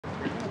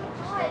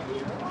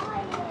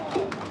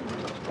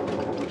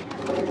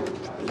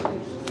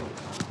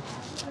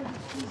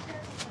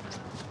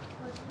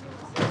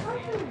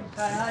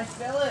Hey,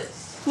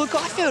 fellas. Look,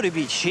 I felt a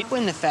bit shit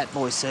when the Fat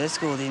Boy Surf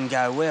School didn't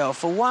go well.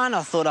 For one,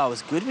 I thought I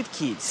was good with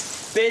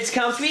kids. Bed's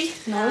comfy?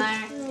 No.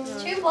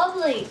 Too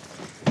wobbly.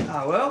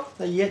 Oh,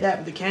 well, you get that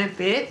with the camp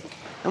bed.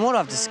 And what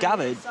I've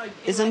discovered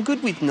is I'm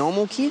good with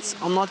normal kids.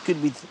 I'm not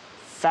good with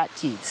fat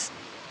kids.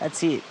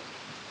 That's it.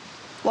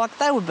 Like,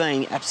 they were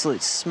being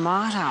absolute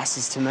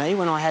smart-asses to me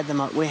when we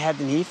had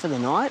them here for the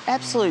night.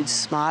 Absolute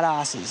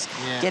smart-asses.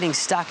 Yeah. Getting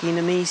stuck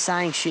into me,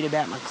 saying shit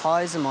about my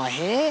clothes and my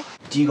hair.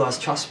 Do you guys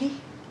trust me?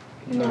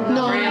 No.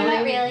 Not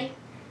really.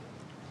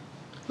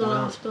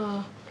 Because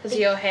of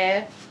your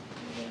hair?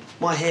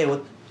 My hair?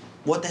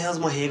 What the hell's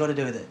my hair got to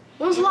do with it?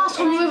 When's the last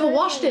time you ever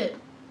washed it?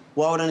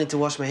 Why would I need to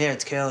wash my hair?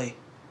 It's curly.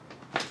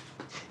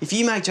 If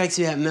you make jokes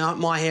about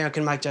my hair, I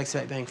can make jokes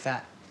about being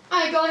fat.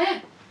 Hey, go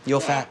ahead. You're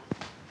fat.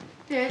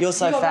 Yeah, You're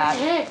so fat.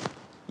 Hair.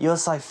 You're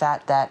so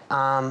fat that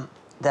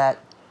that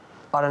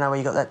I don't know where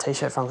you got that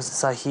T-shirt from because it's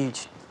so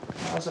huge.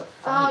 Good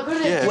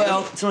idea.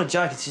 Well, it's not a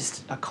joke. It's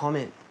just a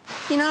comment.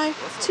 You know,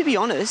 to be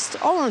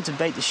honest, I wanted to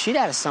beat the shit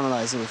out of some of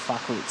those little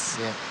fuckwits.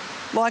 Yeah.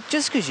 Like,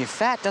 just because you're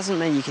fat doesn't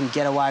mean you can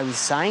get away with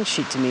saying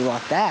shit to me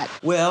like that.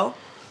 Well,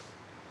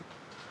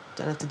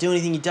 don't have to do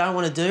anything you don't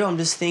want to do. I'm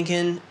just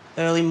thinking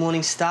early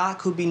morning start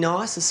could be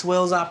nice. The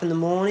swell's up in the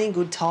morning,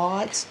 good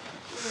tides.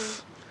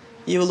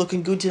 You were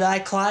looking good today,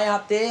 Clay,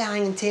 up there,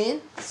 hanging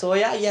 10. Saw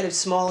ya. You had a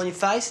smile on your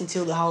face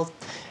until the whole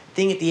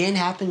thing at the end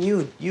happened.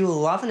 You were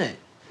loving it.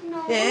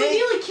 No. Yeah. We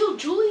nearly killed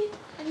Julie.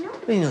 I know.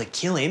 We didn't nearly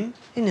kill him.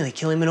 We didn't nearly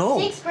kill him at all.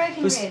 6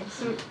 broken ribs.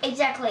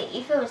 Exactly.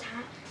 If it was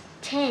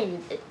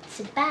 10,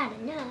 it's bad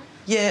enough.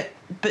 Yeah,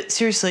 but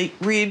seriously,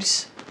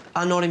 ribs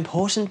are not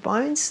important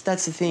bones.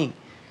 That's the thing.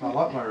 I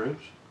like my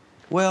ribs.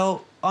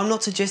 Well, I'm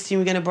not suggesting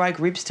we're going to break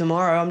ribs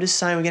tomorrow. I'm just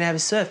saying we're going to have a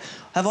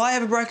surf. Have I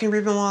ever broken a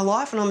rib in my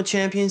life? And I'm a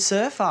champion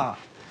surfer.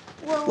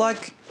 Well,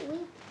 Like,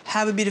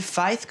 have a bit of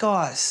faith,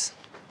 guys.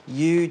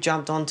 You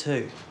jumped on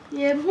too.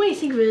 Yeah, but when you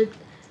think of it,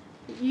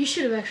 you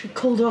should have actually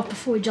called it off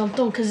before you jumped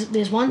on because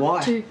there's 1,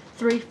 Why? 2,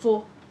 3,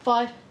 4,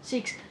 5,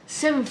 6,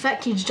 7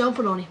 fat kids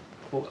jumping on him.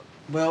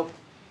 Well,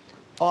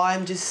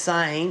 I'm just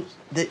saying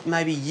that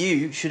maybe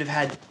you should have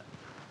had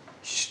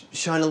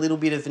shown a little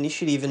bit of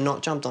initiative and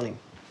not jumped on him.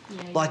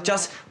 Yeah, Like,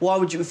 just, why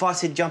would you, if I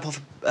said jump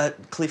off a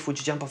cliff, would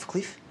you jump off a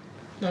cliff?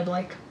 No,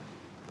 Blake.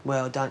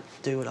 Well, don't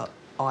do what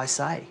I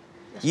say.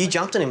 You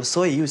jumped on him, I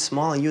saw you, you were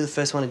smiling, you were the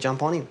first one to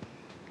jump on him.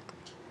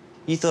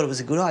 You thought it was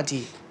a good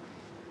idea.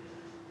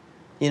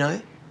 You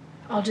know?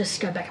 I'll just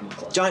go back in my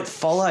closet.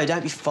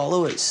 Don't be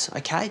followers,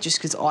 okay? Just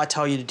because I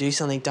tell you to do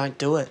something, don't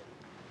do it.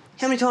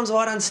 How many times have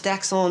I done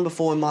stacks on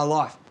before in my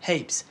life?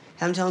 Heaps.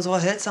 How many times have I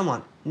hurt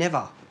someone?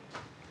 Never.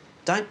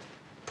 Don't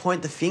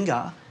point the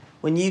finger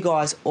when you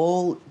guys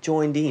all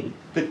joined in.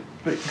 But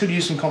could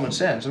use some common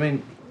sense. I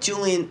mean...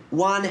 Julian,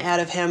 1 out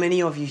of how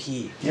many of you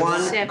here? Yeah,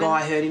 one 7.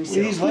 guy hurt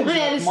himself. His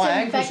legs, my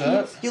ankles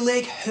hurt. Your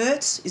leg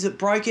hurts? Is it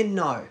broken?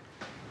 No.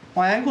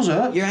 My ankles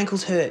hurt. Your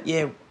ankles hurt,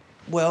 yeah.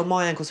 Well,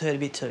 my ankles hurt a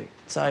bit too.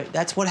 So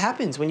that's what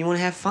happens when you want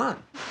to have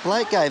fun.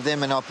 Blake gave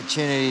them an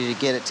opportunity to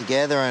get it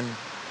together and,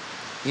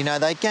 you know,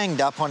 they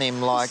ganged up on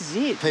him like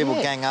people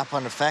gang up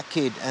on a fat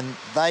kid, and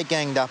they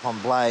ganged up on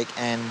Blake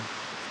and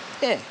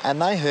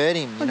they hurt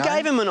him, you know. I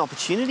gave him an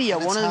opportunity.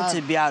 And I wanted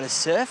him to be able to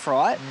surf,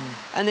 right?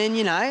 And then,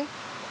 you know,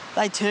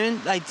 they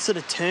sort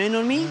of turned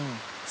on me.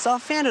 So I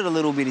found it a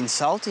little bit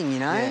insulting, you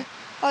know.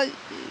 Yeah.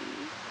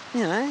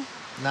 You know.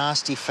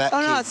 Nasty fat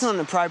I know kids. it's not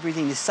an appropriate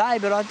thing to say,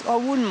 but I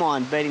wouldn't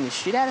mind beating the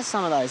shit out of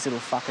some of those little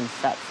fucking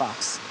fat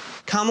fucks.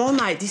 Come on,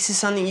 mate, this is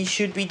something you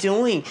should be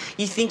doing.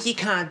 You think you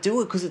can't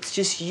do it because it's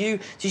just you,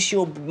 just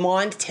your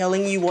mind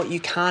telling you what you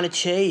can't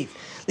achieve.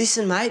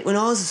 Listen, mate, when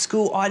I was at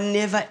school, I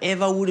never,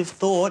 ever would have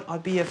thought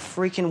I'd be a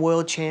freaking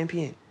world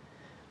champion.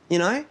 You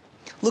know?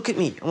 Look at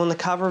me. I'm on the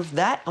cover of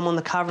that. I'm on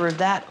the cover of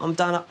that. I'm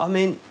done. I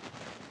mean,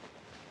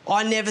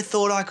 I never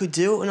thought I could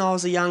do it when I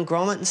was a young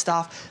grommet and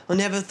stuff. I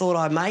never thought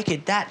I'd make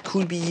it. That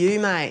could be you,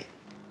 mate.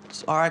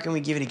 So I reckon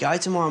we give it a go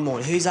tomorrow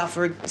morning. Who's up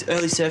for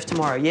early surf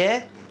tomorrow,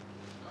 yeah?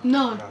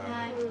 No.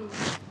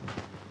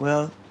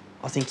 Well,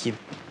 I think you're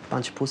a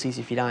bunch of pussies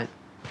if you don't.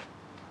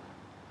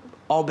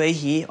 I'll be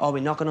here. I'll be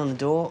knocking on the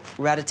door,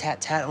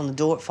 rat-a-tat-tat on the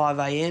door at 5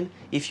 a.m.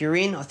 If you're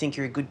in, I think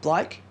you're a good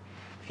bloke.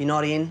 If you're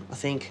not in, I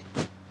think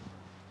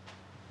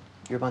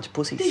you're a bunch of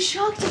pussies. There's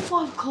sharks at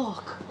 5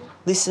 o'clock.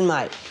 Listen,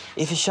 mate,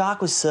 if a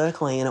shark was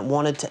circling and it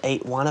wanted to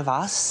eat one of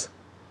us,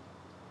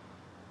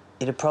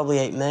 it'd probably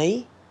eat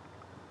me.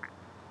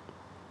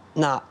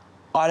 Nah,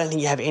 I don't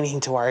think you have anything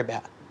to worry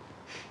about.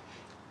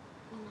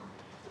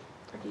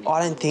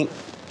 I don't think...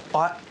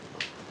 I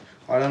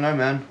don't know,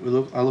 man.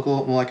 I look a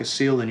lot more like a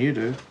seal than you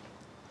do.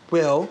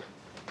 Well,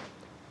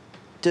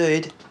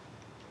 dude,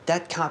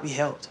 that can't be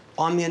helped.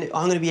 I'm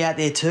gonna be out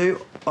there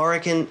too. I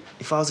reckon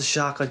if I was a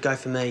shark, I'd go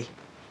for me.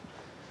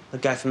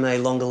 I'd go for me,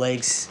 longer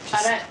legs.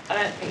 I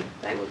don't think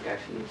they would go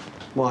for you.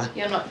 Why?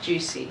 You're not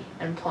juicy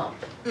and plump.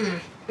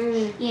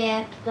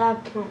 Yeah,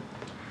 that plump.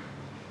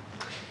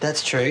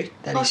 That's true.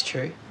 That is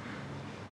true.